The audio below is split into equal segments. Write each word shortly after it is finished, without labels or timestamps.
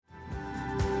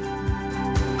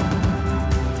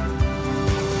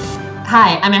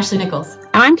Hi, I'm Ashley Nichols.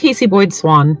 And I'm Casey Boyd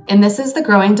Swan. And this is the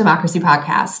Growing Democracy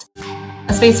Podcast,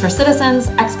 a space for citizens,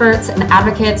 experts, and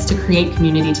advocates to create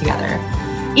community together.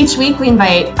 Each week, we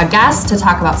invite a guest to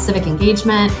talk about civic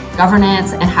engagement,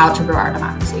 governance, and how to grow our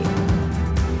democracy.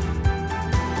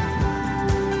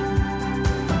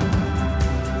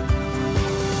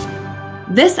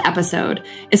 This episode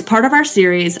is part of our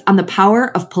series on the power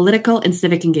of political and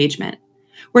civic engagement.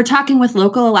 We're talking with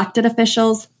local elected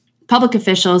officials, public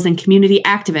officials, and community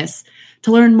activists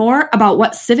to learn more about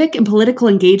what civic and political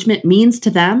engagement means to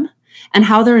them and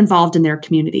how they're involved in their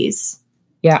communities.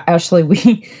 Yeah, Ashley,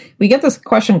 we get this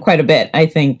question quite a bit, I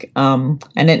think, and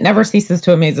it never ceases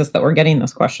to amaze us that we're getting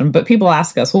this question. But people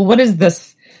ask us, well, what is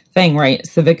this thing, right?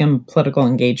 Civic and political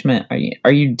engagement.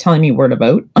 Are you telling me where to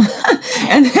vote?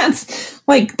 And that's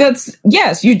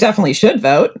yes, you definitely should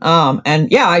vote.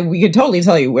 We could totally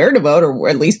tell you where to vote, or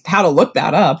at least how to look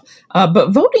that up.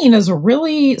 But voting is a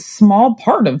really small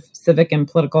part of civic and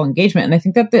political engagement, and I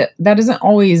think that isn't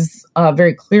always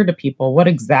very clear to people what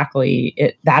exactly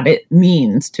it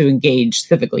means to engage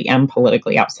civically and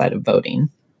politically outside of voting.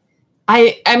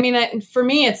 I mean, for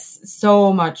me, it's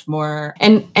so much more.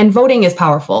 And voting is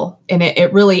powerful. And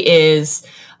it really is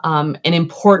an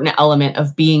important element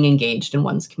of being engaged in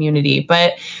one's community.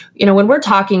 But, when we're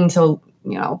talking to,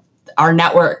 our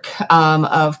network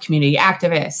of community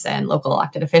activists and local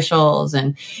elected officials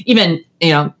and even,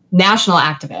 national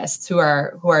activists who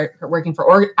are working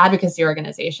for advocacy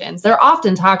organizations, they're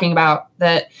often talking about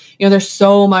that, there's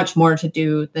so much more to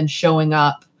do than showing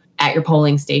up at your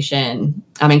polling station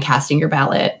and casting your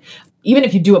ballot, even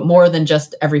if you do it more than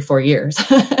just every 4 years.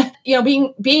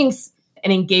 Being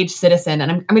an engaged citizen,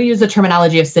 and I'm going to use the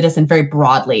terminology of citizen very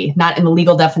broadly, not in the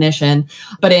legal definition,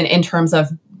 but in terms of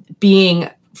being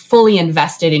fully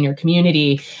invested in your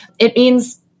community. It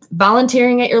means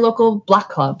volunteering at your local block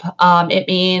club. It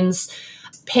means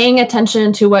paying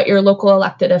attention to what your local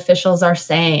elected officials are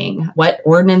saying, what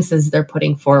ordinances they're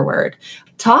putting forward,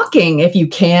 talking if you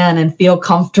can and feel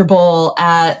comfortable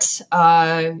at,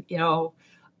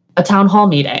 a town hall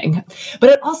meeting.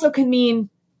 But it also can mean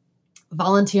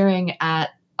volunteering at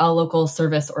a local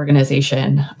service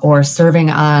organization or serving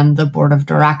on the board of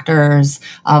directors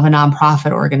of a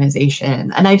nonprofit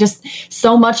organization. And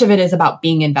so much of it is about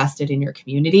being invested in your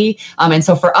community. And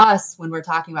so for us, when we're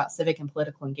talking about civic and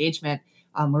political engagement,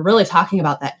 we're really talking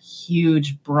about that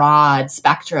huge, broad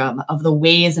spectrum of the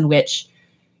ways in which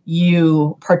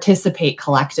you participate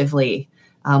collectively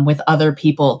with other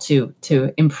people to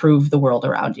improve the world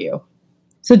around you.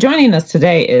 So joining us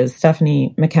today is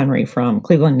Stephanie McHenry from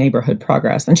Cleveland Neighborhood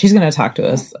Progress, and she's going to talk to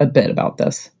us a bit about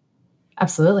this.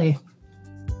 Absolutely.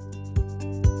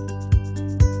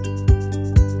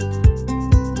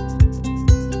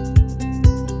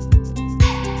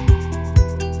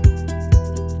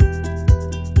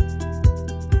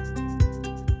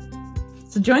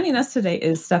 Joining us today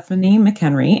is Stephanie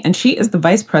McHenry, and she is the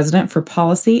Vice President for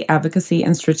Policy, Advocacy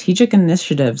and Strategic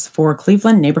Initiatives for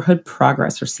Cleveland Neighborhood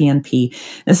Progress, or CNP.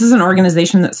 This is an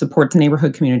organization that supports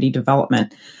neighborhood community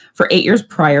development. For 8 years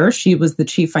prior, she was the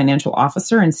Chief Financial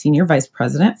Officer and Senior Vice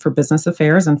President for Business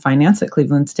Affairs and Finance at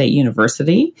Cleveland State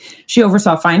University. She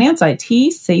oversaw finance,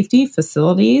 IT, safety,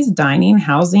 facilities, dining,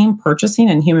 housing, purchasing,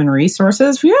 and human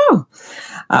resources. Phew!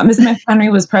 Ms.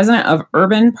 McHenry was president of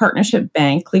Urban Partnership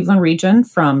Bank, Cleveland Region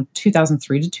from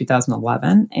 2003 to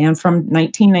 2011. And from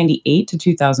 1998 to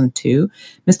 2002,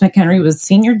 Ms. McHenry was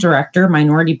Senior Director,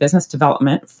 Minority Business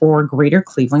Development for Greater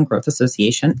Cleveland Growth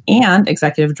Association and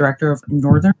Executive Director of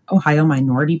Northern Ohio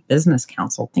Minority Business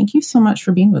Council. Thank you so much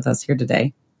for being with us here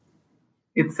today.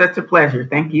 It's such a pleasure.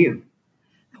 Thank you.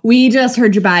 We just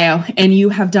heard your bio, and you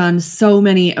have done so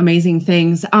many amazing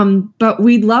things. But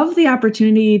we'd love the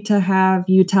opportunity to have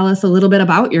you tell us a little bit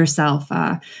about yourself.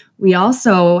 We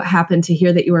also happen to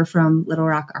hear that you are from Little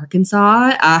Rock,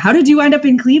 Arkansas. How did you wind up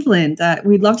in Cleveland?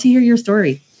 We'd love to hear your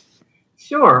story.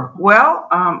 Sure. Well,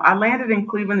 I landed in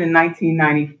Cleveland in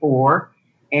 1994.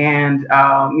 And,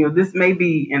 this may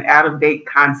be an out-of-date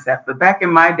concept, but back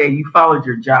in my day, you followed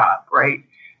your job, right?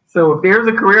 So if there's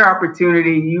a career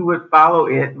opportunity, you would follow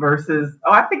it versus,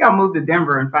 I think I'll move to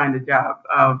Denver and find a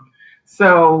job.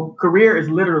 So career is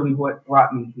literally what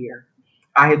brought me here.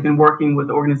 I had been working with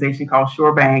an organization called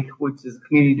Shore Bank, which is a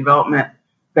community development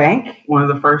bank, one of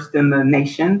the first in the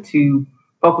nation to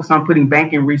focus on putting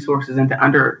banking resources into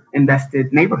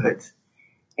underinvested neighborhoods.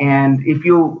 And if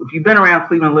you've been around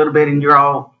Cleveland a little bit and you're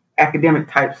all academic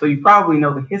types, so you probably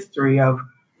know the history of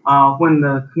when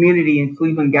the community in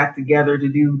Cleveland got together to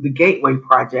do the Gateway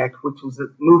Project, which was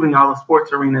moving all the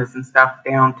sports arenas and stuff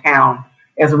downtown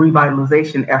as a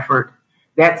revitalization effort.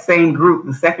 That same group,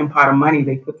 the second pot of money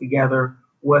they put together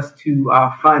was to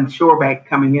fund Shoreback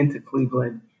coming into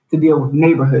Cleveland to deal with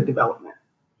neighborhood development.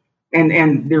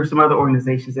 And there were some other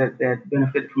organizations that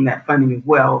benefited from that funding as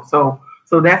well. So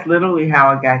that's literally how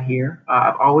I got here.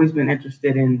 I've always been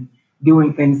interested in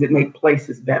doing things that make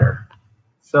places better.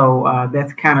 So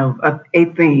that's kind of a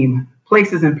theme,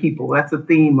 places and people. That's a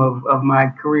theme of my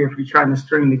career if you're trying to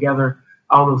string together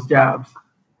all those jobs.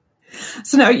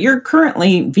 So now you're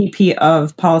currently VP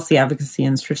of Policy, Advocacy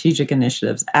and Strategic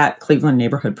Initiatives at Cleveland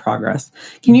Neighborhood Progress.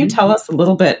 Can you tell us a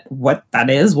little bit what that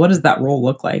is? What does that role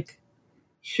look like?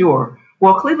 Sure.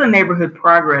 Well, Cleveland Neighborhood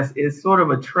Progress is sort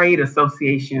of a trade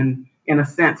association in a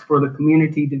sense for the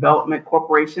community development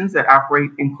corporations that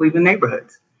operate in Cleveland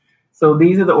neighborhoods. So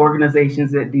these are the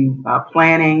organizations that do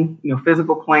planning,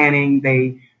 physical planning.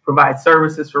 They provide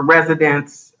services for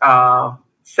residents,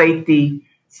 safety.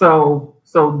 So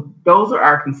those are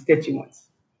our constituents.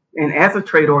 And as a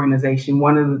trade organization,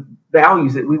 one of the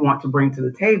values that we want to bring to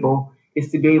the table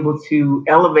is to be able to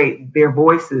elevate their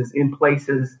voices in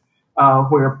places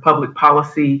where public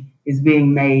policy is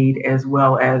being made, as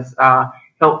well as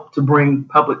help to bring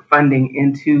public funding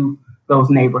into those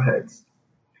neighborhoods.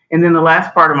 And then the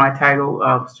last part of my title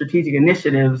of strategic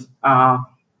initiatives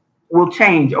will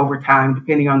change over time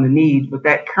depending on the need, but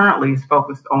that currently is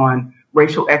focused on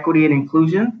racial equity and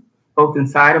inclusion, both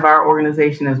inside of our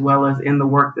organization as well as in the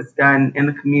work that's done in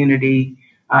the community,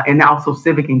 and also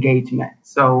civic engagement.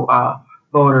 So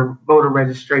voter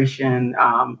registration,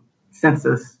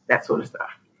 census, that sort of stuff.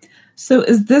 So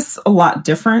is this a lot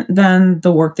different than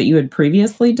the work that you had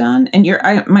previously done? And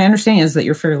my understanding is that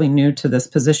you're fairly new to this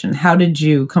position. How did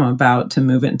you come about to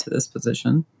move into this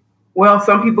position? Well,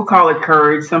 some people call it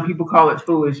courage. Some people call it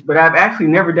foolish, but I've actually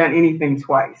never done anything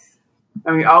twice.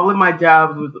 I mean, all of my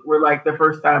jobs were like the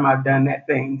first time I've done that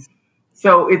thing.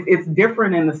 So it's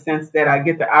different in the sense that I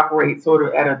get to operate sort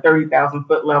of at a 30,000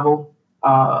 foot level.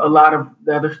 A lot of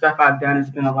the other stuff I've done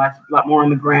has been a lot more on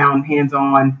the ground,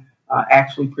 hands-on,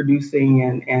 actually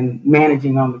producing and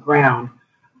managing on the ground.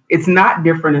 It's not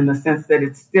different in the sense that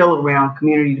it's still around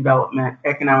community development,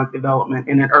 economic development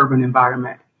in an urban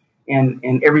environment.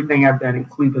 And everything I've done in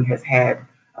Cleveland has had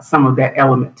some of that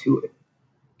element to it.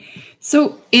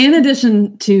 So in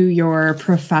addition to your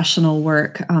professional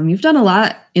work, you've done a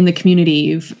lot in the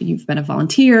community. You've been a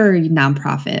volunteer,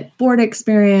 nonprofit board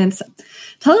experience.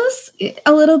 Tell us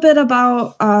a little bit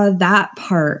about that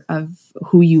part of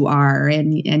who you are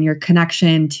and your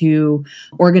connection to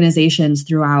organizations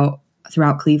throughout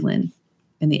Cleveland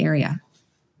and the area.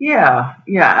 Yeah.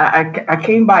 I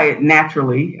came by it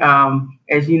naturally.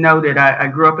 As you noted, I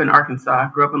grew up in Arkansas,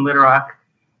 grew up in Little Rock.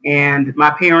 And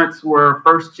my parents were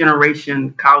first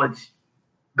generation college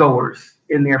goers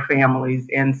in their families.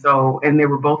 And they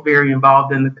were both very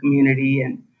involved in the community.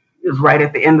 And it was right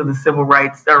at the end of the civil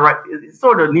rights,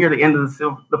 sort of near the end of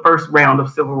the first round of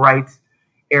civil rights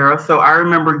era. So I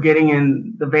remember getting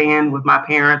in the van with my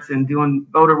parents and doing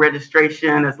voter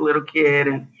registration as a little kid.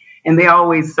 And they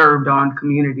always served on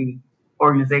community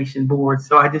organization boards.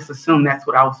 So I just assumed that's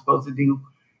what I was supposed to do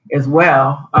as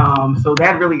well. So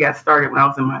that really got started when I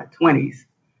was in my 20s.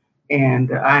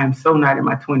 And I am so not in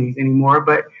my 20s anymore.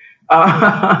 But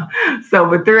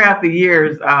throughout the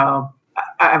years,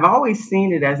 I've always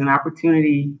seen it as an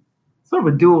opportunity, sort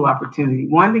of a dual opportunity.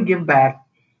 One, to give back.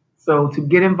 So to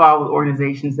get involved with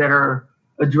organizations that are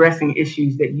addressing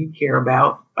issues that you care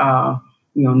about,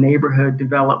 neighborhood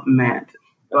development.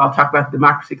 I'll talk about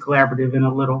Democracy Collaborative in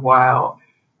a little while.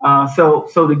 So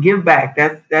to give back,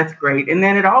 that's great. And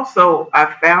then it also,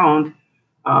 I found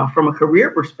from a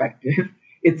career perspective,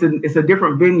 it's a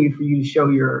different venue for you to show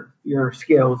your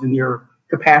skills and your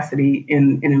capacity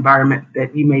in an environment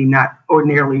that you may not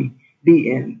ordinarily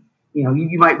be in.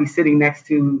 You might be sitting next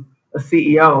to a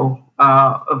CEO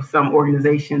of some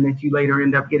organization that you later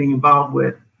end up getting involved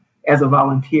with as a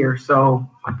volunteer. So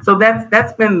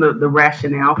that's been the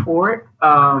rationale for it.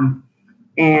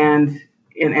 And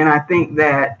I think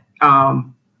that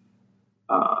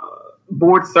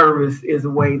board service is a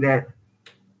way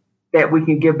that we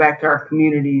can give back to our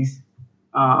communities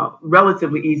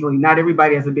relatively easily. Not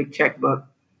everybody has a big checkbook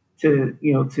to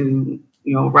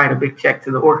write a big check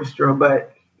to the orchestra,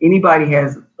 but anybody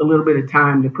has a little bit of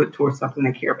time to put towards something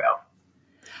they care about.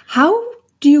 How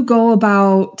do you go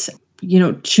about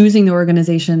choosing the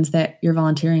organizations that you're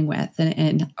volunteering with,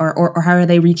 or how are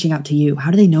they reaching out to you?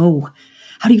 How do they know?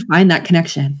 How do you find that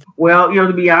connection? Well,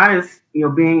 to be honest,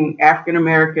 being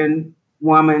African-American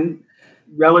woman,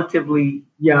 relatively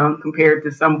young compared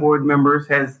to some board members,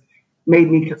 has made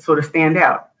me sort of stand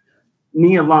out.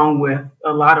 Me, along with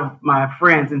a lot of my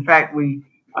friends. In fact,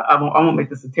 I won't make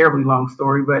this a terribly long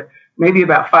story, but maybe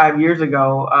about 5 years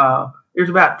ago, there's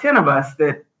about 10 of us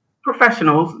that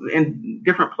professionals in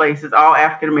different places, all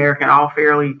African-American, all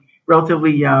fairly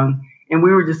relatively young. And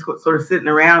we were just sort of sitting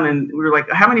around and we were like,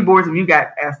 how many boards have you got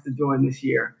asked to join this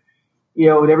year?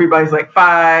 And everybody's like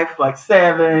 5, like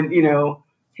 7,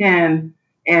 10.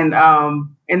 And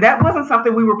that wasn't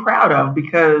something we were proud of,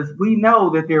 because we know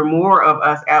that there are more of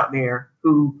us out there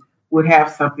who would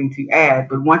have something to add.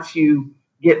 But once you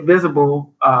get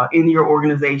visible in your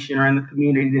organization or in the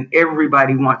community, then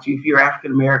everybody wants you. If you're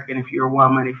African American, if you're a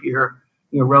woman, if you're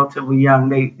relatively young,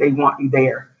 they want you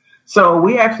there. So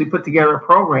we actually put together a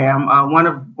program. One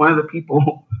of the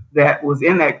people that was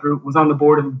in that group was on the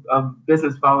board of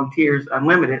Business Volunteers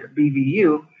Unlimited,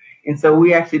 BVU. And so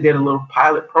we actually did a little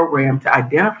pilot program to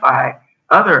identify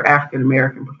other African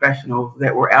American professionals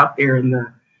that were out there in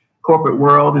the corporate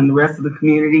world and the rest of the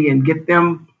community, and get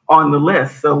them on the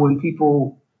list. So when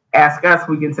people ask us,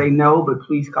 we can say no, but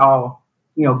please call,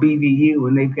 BVU,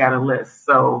 and they've got a list.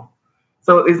 So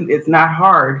it's not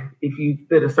hard if you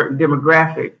fit a certain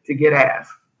demographic to get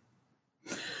asked.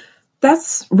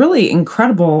 That's really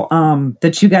incredible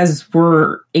that you guys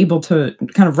were able to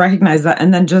kind of recognize that,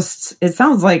 and then just, it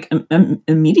sounds like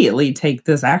immediately take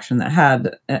this action that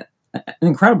had an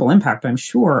incredible impact, I'm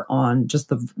sure, on just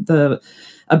the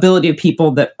ability of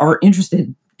people that are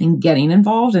interested in getting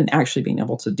involved and actually being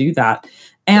able to do that.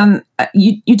 And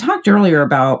you talked earlier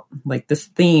about like this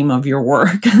theme of your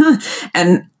work,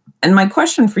 and my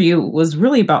question for you was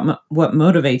really about what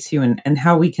motivates you and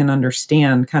how we can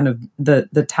understand kind of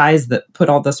the ties that put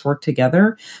all this work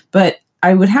together. But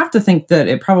I would have to think that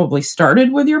it probably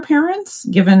started with your parents,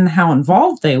 given how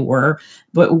involved they were.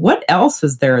 But what else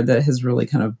is there that has really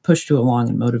kind of pushed you along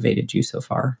and motivated you so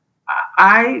far?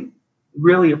 I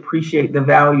really appreciate the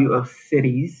value of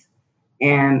cities,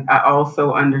 and I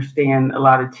also understand a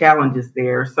lot of challenges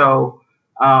there. So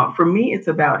for me, it's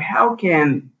about how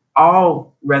can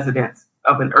all residents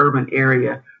of an urban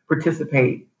area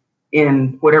participate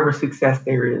in whatever success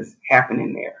there is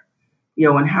happening there.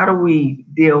 And how do we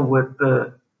deal with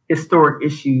the historic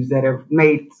issues that have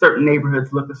made certain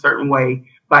neighborhoods look a certain way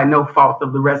by no fault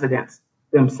of the residents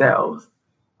themselves?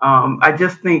 I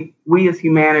just think we as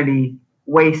humanity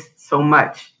waste so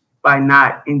much by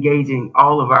not engaging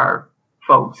all of our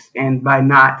folks, and by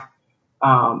not,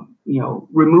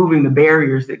 removing the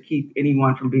barriers that keep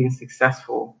anyone from being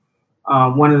successful.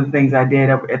 One of the things I did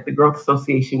at the Growth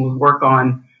Association was work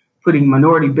on putting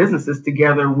minority businesses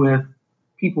together with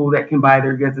people that can buy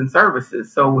their goods and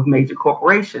services. So with major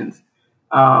corporations,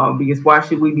 because why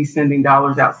should we be sending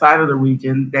dollars outside of the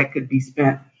region that could be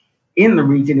spent in the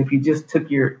region if you just took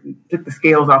the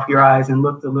scales off your eyes and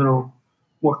looked a little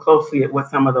more closely at what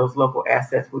some of those local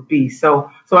assets would be.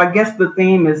 So I guess the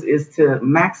theme is to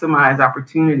maximize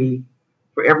opportunity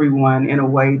for everyone in a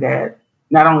way that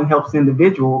not only helps the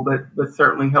individual, but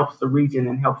certainly helps the region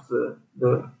and helps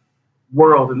the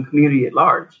world and the community at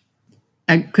large.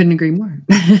 I couldn't agree more.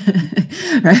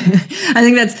 Right. I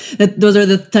think those are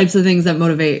the types of things that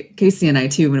motivate Casey and I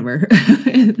too, when we're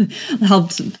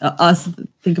helped us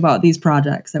think about these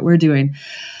projects that we're doing.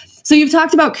 So you've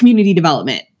talked about community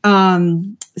development.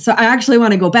 So I actually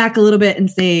want to go back a little bit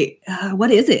and say, what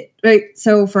is it? Right.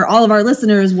 So for all of our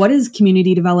listeners, what is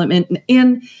community development?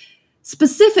 And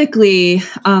specifically,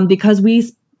 because we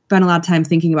spend a lot of time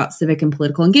thinking about civic and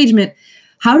political engagement,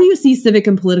 how do you see civic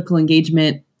and political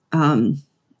engagement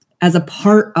as a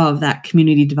part of that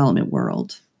community development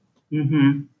world?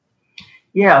 Mm-hmm.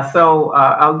 Yeah, so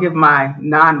I'll give my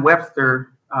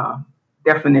non-Webster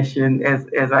definition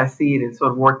as I see it and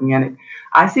sort of working in it.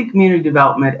 I see community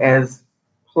development as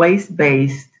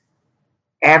place-based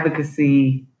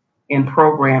advocacy and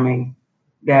programming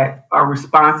that are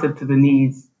responsive to the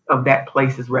needs of that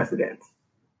place's residents.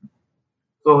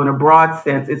 So in a broad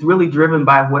sense, it's really driven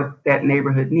by what that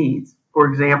neighborhood needs. For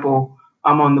example,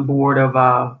 I'm on the board of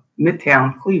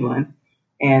Midtown Cleveland,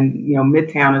 and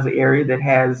Midtown is an area that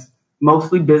has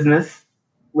mostly business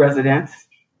residents.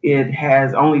 It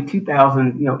has only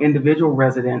 2,000 individual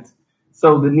residents.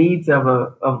 So the needs of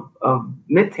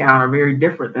Midtown are very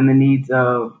different than the needs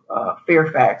of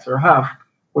Fairfax or Huff,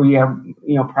 where you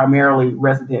have primarily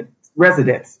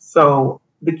residents. So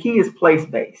the key is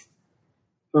place-based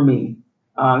for me.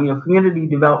 Community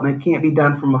development can't be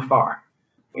done from afar.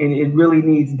 And it really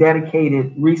needs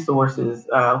dedicated resources,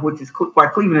 which is why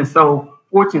Cleveland is so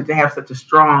fortunate to have such a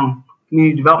strong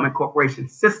community development corporation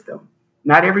system.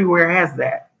 Not everywhere has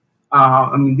that.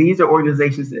 These are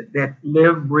organizations that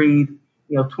live, breathe,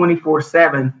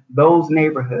 24/7, those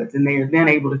neighborhoods, and they are then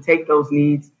able to take those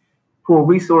needs, pull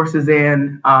resources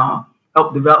in,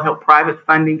 help private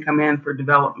funding come in for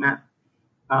development,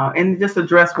 and just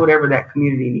address whatever that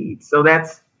community needs. So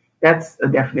that's That's a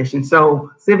definition.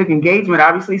 So civic engagement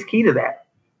obviously is key to that.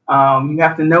 You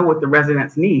have to know what the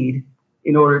residents need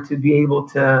in order to be able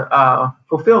to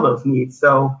fulfill those needs.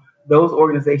 So those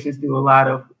organizations do a lot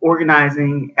of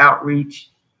organizing,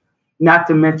 outreach, not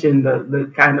to mention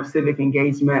the kind of civic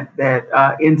engagement that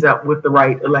ends up with the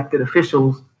right elected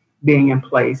officials being in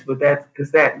place. But that's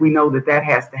because we know that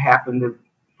has to happen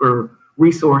for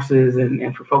resources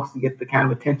and for folks to get the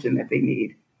kind of attention that they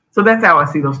need. So that's how I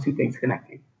see those two things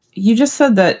connecting. You just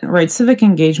said that, right, civic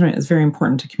engagement is very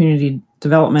important to community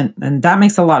development, and that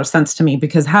makes a lot of sense to me,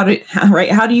 because how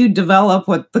do you develop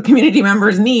what the community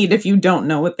members need if you don't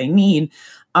know what they need?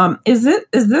 Is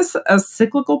this a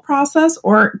cyclical process,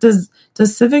 or does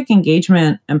civic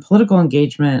engagement and political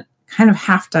engagement kind of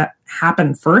have to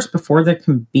happen first before there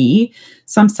can be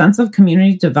some sense of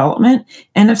community development?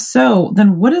 And if so,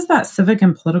 then what does that civic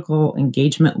and political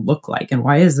engagement look like, and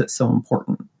why is it so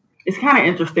important? It's kind of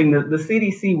interesting that the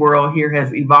CDC world here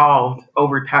has evolved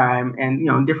over time,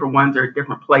 and different ones are at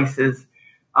different places.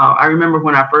 I remember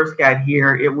when I first got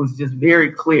here, it was just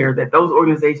very clear that those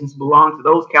organizations belong to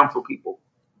those council people.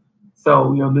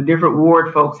 So, the different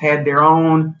ward folks had their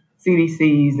own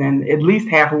CDCs, and at least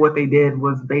half of what they did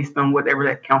was based on whatever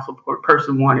that council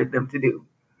person wanted them to do.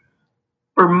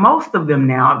 For most of them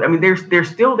now, I mean, there's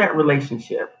still that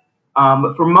relationship.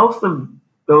 But for most of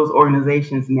those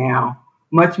organizations now,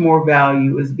 much more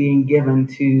value is being given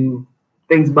to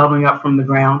things bubbling up from the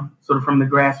ground, sort of from the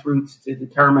grassroots, to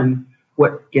determine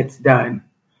what gets done.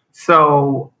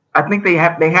 So I think they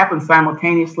happen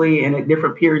simultaneously and at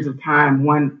different periods of time.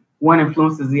 One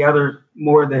influences the other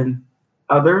more than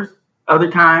others. Other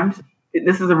times,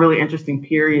 this is a really interesting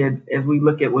period as we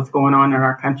look at what's going on in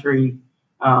our country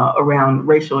around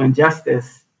racial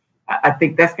injustice. I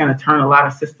think that's going to turn a lot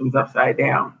of systems upside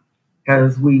down,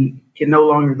 because we can no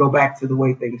longer go back to the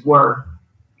way things were,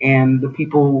 and the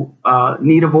people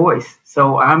need a voice.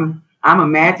 So I'm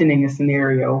imagining a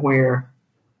scenario where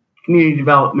community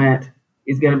development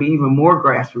is going to be even more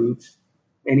grassroots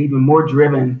and even more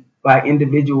driven by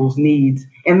individuals' needs,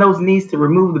 and those needs to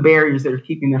remove the barriers that are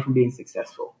keeping them from being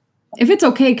successful. If it's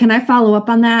okay, can I follow up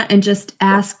on that and just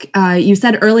ask, you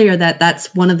said earlier that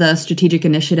that's one of the strategic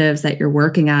initiatives that you're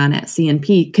working on at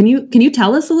CNP. Can you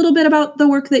tell us a little bit about the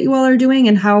work that you all are doing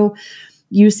and how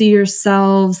you see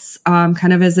yourselves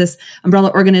kind of as this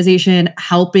umbrella organization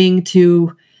helping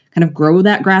to kind of grow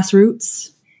that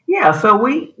grassroots? Yeah, so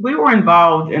we were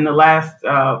involved in the last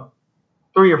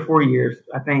 3 or 4 years,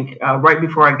 I think, right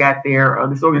before I got there.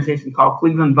 This organization called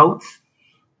Cleveland Votes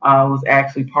was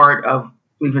actually part of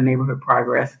Cleveland Neighborhood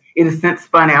Progress. It has since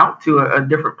spun out to a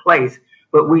different place,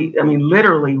 but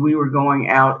literally we were going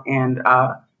out and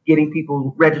getting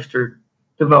people registered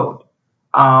to vote.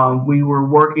 We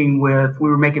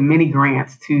were making many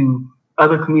grants to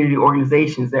other community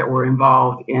organizations that were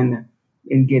involved in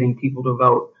getting people to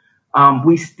vote.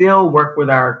 We still work with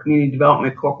our community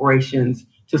development corporations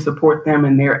to support them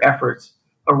in their efforts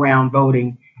around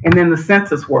voting. And then the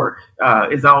census work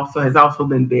has also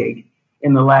been big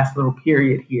in the last little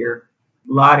period here.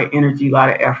 A lot of energy, a lot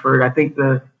of effort. I think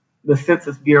the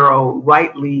Census Bureau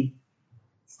rightly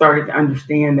started to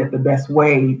understand that the best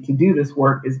way to do this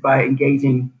work is by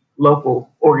engaging local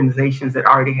organizations that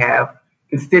already have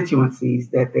constituencies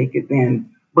that they could then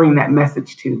bring that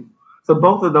message to. So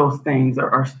both of those things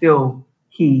are still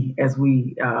key as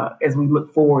we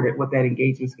look forward at what that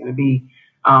engagement is going to be.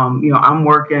 I'm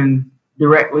working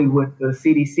directly with the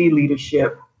CDC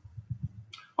leadership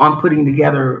on putting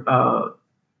together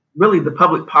really the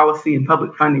public policy and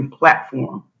public funding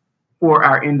platform for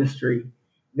our industry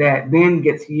that then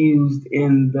gets used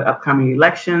in the upcoming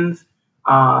elections.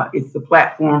 It's the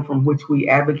platform from which we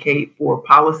advocate for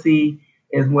policy,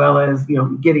 as well as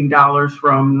getting dollars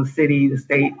from the city, the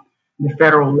state, the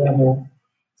federal level.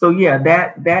 So yeah,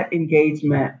 that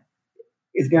engagement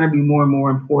is going to be more and more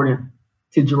important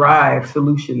to drive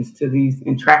solutions to these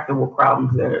intractable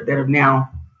problems that have now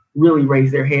really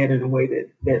raised their head in a way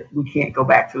that we can't go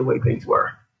back to the way things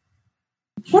were.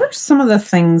 What are some of the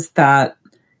things that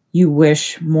you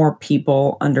wish more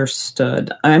people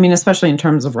understood? I mean, especially in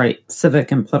terms of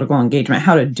civic and political engagement,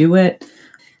 how to do it,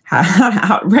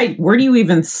 how where do you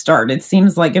even start? It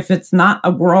seems like if it's not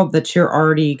a world that you're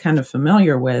already kind of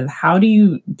familiar with, how do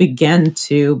you begin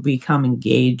to become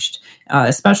engaged,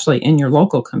 especially in your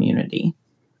local community?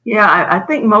 Yeah, I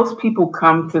think most people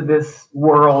come to this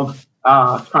world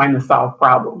trying to solve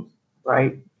problems,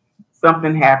 right?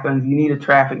 Something happens, you need a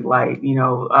traffic light,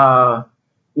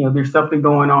 there's something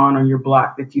going on your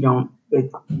block that you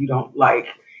don't like.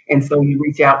 And so you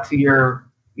reach out to you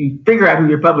figure out who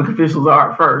your public officials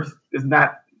are first.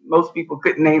 Most people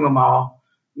couldn't name them all.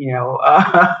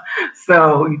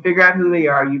 So you figure out who they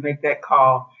are, you make that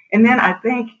call. And then I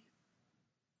think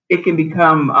it can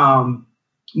become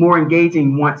more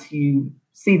engaging once you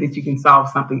see that you can solve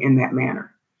something in that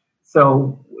manner.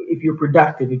 So if you're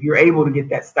productive, if you're able to get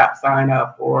that stop sign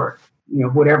up or,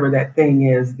 whatever that thing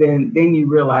is, then you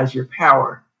realize your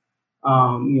power.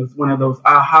 It's one of those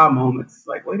aha moments,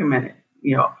 like, wait a minute,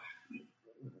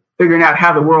 figuring out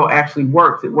how the world actually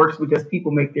works. It works because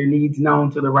people make their needs known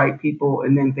to the right people,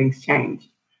 and then things change.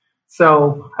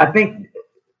 So I think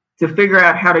to figure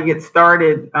out how to get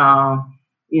started,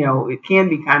 it can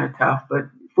be kind of tough. But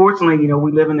fortunately,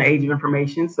 we live in the age of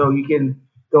information, so you can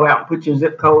go out and put your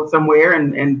zip code somewhere,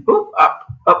 and boop, up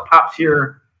pops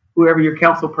whoever your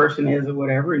council person is or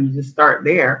whatever, and you just start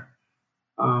there.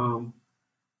 And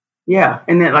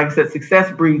then, like I said, success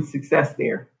breeds success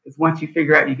there. Because once you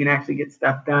figure out you can actually get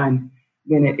stuff done,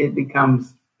 then it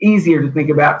becomes easier to think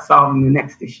about solving the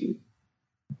next issue.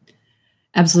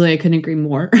 Absolutely. I couldn't agree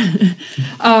more.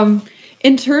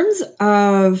 In terms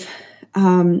of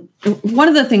one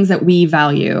of the things that we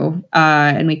value,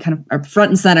 and we kind of are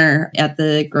front and center at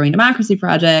the Growing Democracy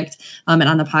Project and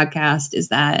on the podcast, is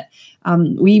that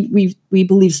we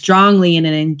believe strongly in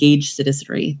an engaged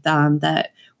citizenry,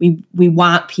 that we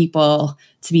want people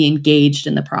to be engaged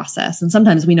in the process. And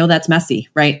sometimes we know that's messy,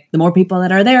 right? The more people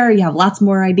that are there, you have lots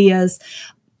more ideas.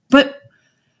 But,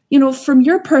 from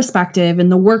your perspective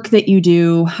and the work that you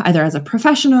do, either as a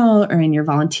professional or in your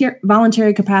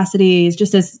voluntary capacities,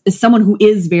 just as someone who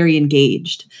is very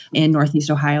engaged in Northeast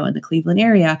Ohio and the Cleveland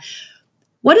area,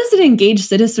 what does an engaged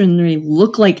citizenry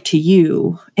look like to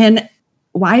you? And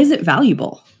why is it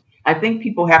valuable? I think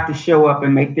people have to show up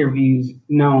and make their views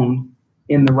known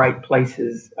in the right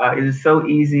places. It is so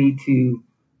easy to,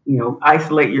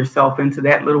 isolate yourself into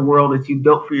that little world that you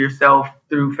built for yourself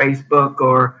through Facebook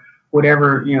or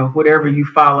whatever you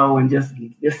follow, and just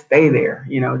stay there,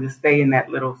 just stay in that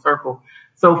little circle.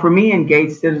 So for me,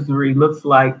 engaged citizenry looks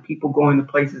like people going to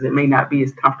places that may not be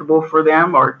as comfortable for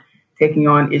them, or taking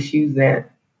on issues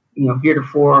that,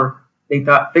 heretofore they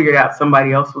figured out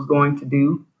somebody else was going to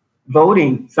do.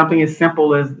 Voting, something as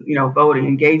simple as, voting.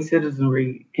 Engaged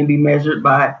citizenry can be measured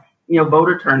by,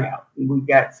 voter turnout. We've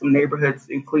got some neighborhoods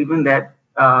in Cleveland that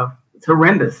it's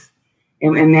horrendous.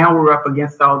 And now we're up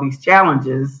against all these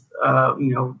challenges,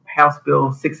 House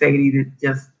Bill 680 that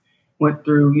just went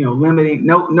through, limiting,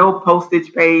 no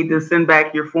postage paid to send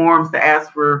back your forms to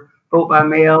ask for vote by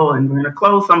mail. And we're going to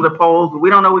close some of the polls, but we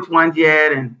don't know which ones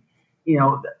yet. And,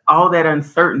 all that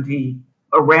uncertainty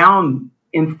around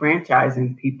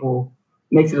enfranchising people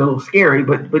makes it a little scary,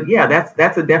 but yeah,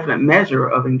 that's a definite measure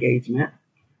of engagement.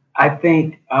 I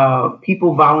think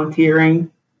people volunteering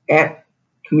at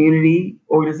community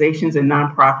organizations and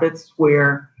nonprofits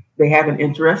where they have an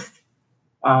interest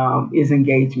is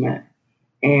engagement.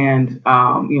 And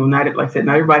not, like I said,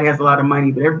 not everybody has a lot of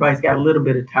money, but everybody's got a little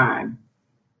bit of time.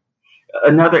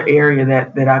 Another area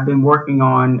that I've been working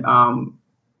on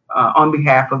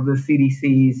behalf of the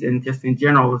CDCs and just in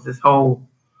general is this whole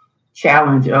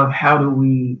challenge of how do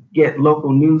we get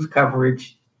local news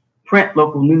coverage, print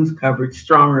local news coverage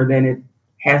stronger than it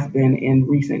has been in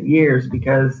recent years,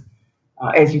 because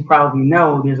as you probably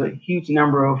know, there's a huge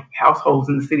number of households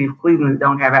in the city of Cleveland that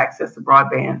don't have access to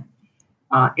broadband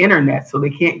internet, so they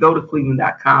can't go to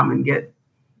cleveland.com and get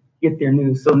their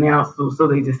news. So now, so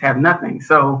they just have nothing.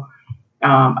 So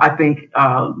I think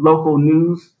local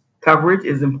news coverage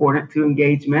is important to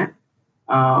engagement.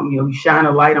 You shine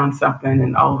a light on something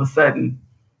and all of a sudden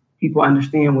people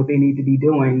understand what they need to be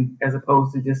doing, as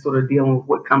opposed to just sort of dealing with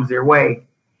what comes their way.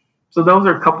 So those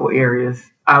are a couple areas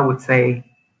I would say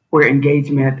where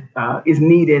engagement is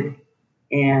needed,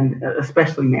 and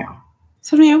especially now.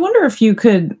 Stephanie, I wonder if you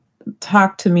could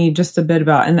talk to me just a bit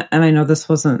about, and I know this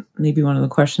wasn't maybe one of the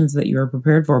questions that you were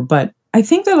prepared for, but I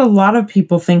think that a lot of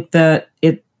people think that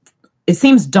it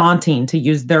seems daunting to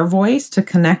use their voice to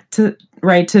connect to,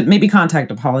 right, to maybe contact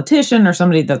a politician or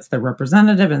somebody that's their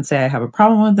representative and say, I have a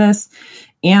problem with this.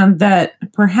 And that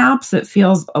perhaps it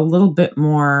feels a little bit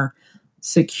more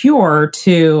secure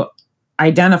to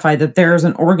identify that there's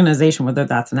an organization, whether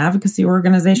that's an advocacy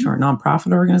organization or a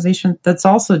nonprofit organization, that's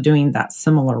also doing that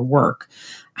similar work.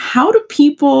 How do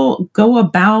people go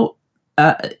about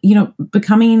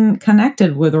becoming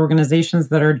connected with organizations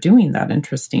that are doing that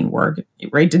interesting work,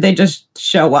 right? Did they just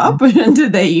show up?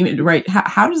 Did they, right?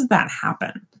 How does that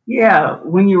happen? Yeah,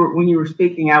 when you were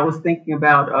speaking, I was thinking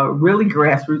about a really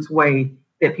grassroots way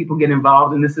that people get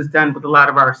involved, and this is done with a lot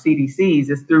of our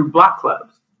CDCs, is through block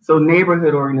clubs. So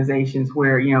neighborhood organizations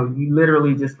where, you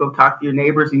literally just go talk to your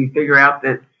neighbors and you figure out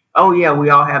that, oh yeah, we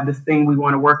all have this thing we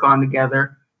want to work on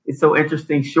together. It's so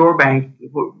interesting. Shorebank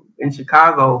in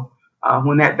Chicago,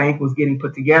 when that bank was getting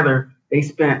put together, they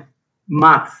spent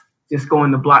months just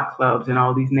going to block clubs in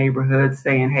all these neighborhoods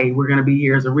saying, hey, we're going to be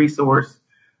here as a resource.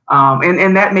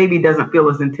 And that maybe doesn't feel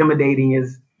as intimidating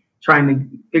as trying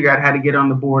to figure out how to get on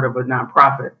the board of a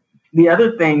nonprofit. The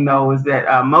other thing, though, is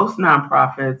that most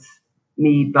nonprofits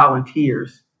need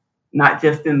volunteers, not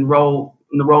just in the role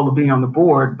of being on the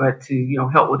board, but to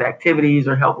help with activities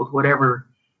or help with whatever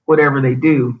they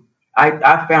do.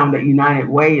 I found that United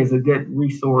Way is a good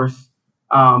resource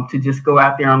to just go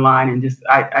out there online and just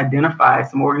identify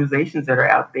some organizations that are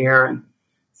out there and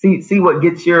see what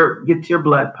gets your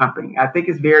blood pumping. I think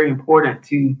it's very important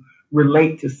to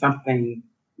relate to something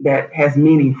that has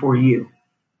meaning for you.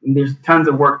 And there's tons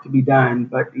of work to be done,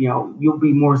 but you'll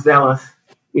be more zealous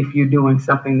if you're doing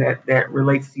something that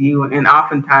relates to you. And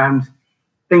oftentimes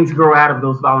things grow out of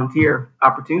those volunteer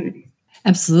opportunities.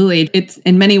 Absolutely. It's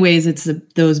in many ways, it's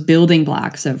those building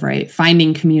blocks of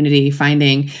finding community,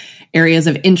 finding areas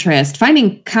of interest,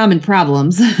 finding common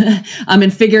problems,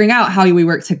 and figuring out how we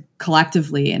work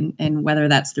collectively, and whether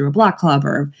that's through a block club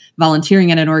or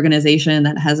volunteering at an organization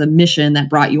that has a mission that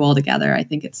brought you all together. I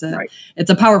think it's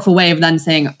a powerful way of then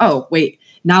saying, oh, wait,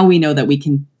 now we know that we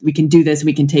can do this.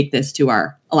 We can take this to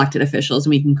our elected officials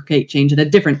and we can create change in a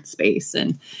different space.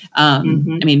 And I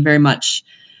mean, very much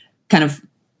kind of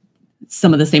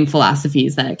some of the same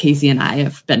philosophies that Casey and I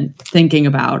have been thinking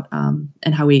about,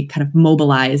 and how we kind of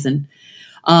mobilize and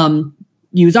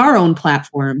use our own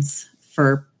platforms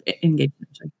for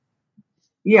engagement.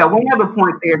 Yeah, one other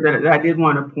point there that I did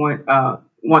want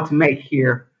to make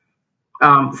here.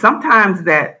 Sometimes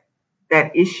that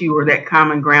issue or that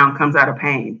common ground comes out of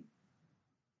pain.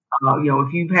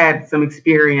 If you've had some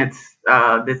experience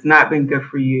that's not been good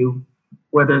for you,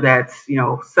 whether that's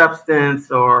substance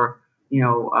or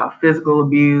physical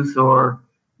abuse, or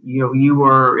you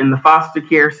were in the foster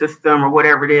care system or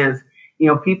whatever it is,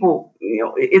 people,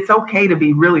 it's okay to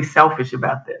be really selfish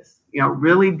about this.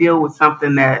 Really deal with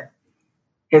something that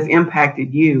has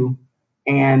impacted you,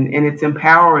 and it's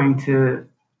empowering to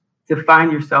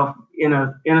find yourself in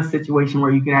a situation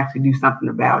where you can actually do something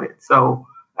about it. So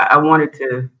I wanted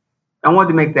to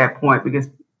make that point, because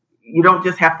you don't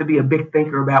just have to be a big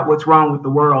thinker about what's wrong with the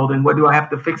world and what do I have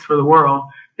to fix for the world.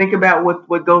 Think about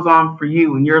what goes on for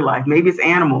you in your life. Maybe it's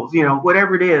animals,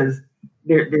 whatever it is,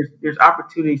 there's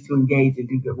opportunities to engage and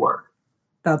do good work.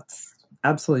 That's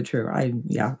absolutely true.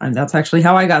 And that's actually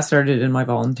how I got started in my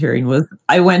volunteering. Was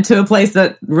I went to a place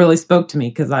that really spoke to me,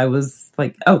 because I was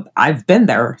like, oh, I've been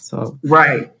there. So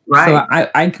right. So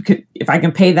I could, if I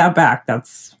can pay that back,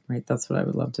 that's right. That's what I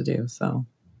would love to do. So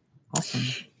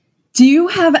awesome. Do you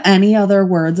have any other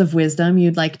words of wisdom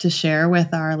you'd like to share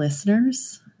with our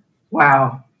listeners?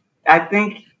 Wow. I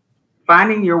think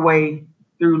finding your way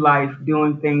through life,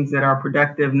 doing things that are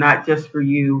productive, not just for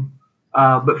you,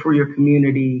 but for your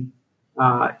community,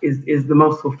 is the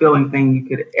most fulfilling thing you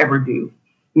could ever do.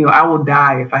 I will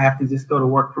die if I have to just go to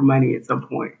work for money at some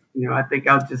point. I think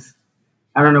I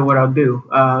don't know what I'll do.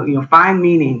 Find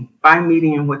meaning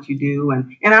in what you do.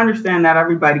 And I understand that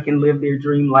everybody can live their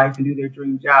dream life and do their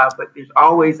dream job, but there's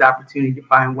always opportunity to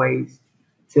find ways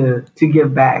to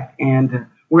give back. And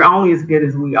we're only as good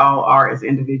as we all are as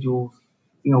individuals,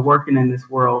 working in this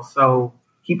world. So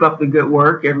keep up the good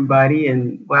work, everybody.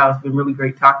 And wow, it's been really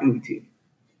great talking with you.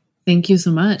 Thank you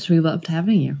so much. We loved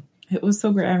having you. It was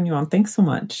so great having you on. Thanks so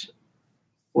much.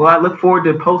 Well, I look forward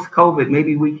to post-COVID.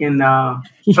 Maybe we can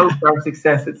toast our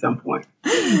success at some point.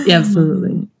 Yeah,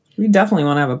 absolutely. We definitely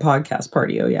want to have a podcast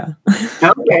party. Oh, yeah.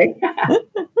 Okay.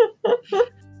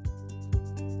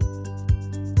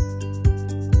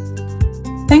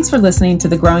 Thanks for listening to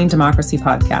the Growing Democracy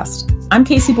podcast. I'm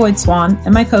Casey Boyd Swan,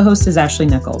 and my co-host is Ashley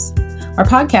Nichols. Our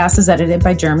podcast is edited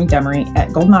by Jeremy Demery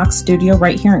at Golden Ox Studio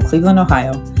right here in Cleveland,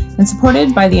 Ohio, and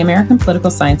supported by the American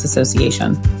Political Science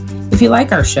Association. If you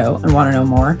like our show and want to know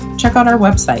more, check out our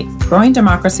website,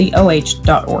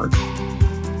 growingdemocracyoh.org.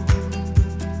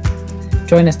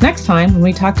 Join us next time when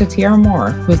we talk to Tiara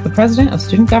Moore, who is the president of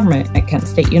student government at Kent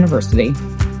State University.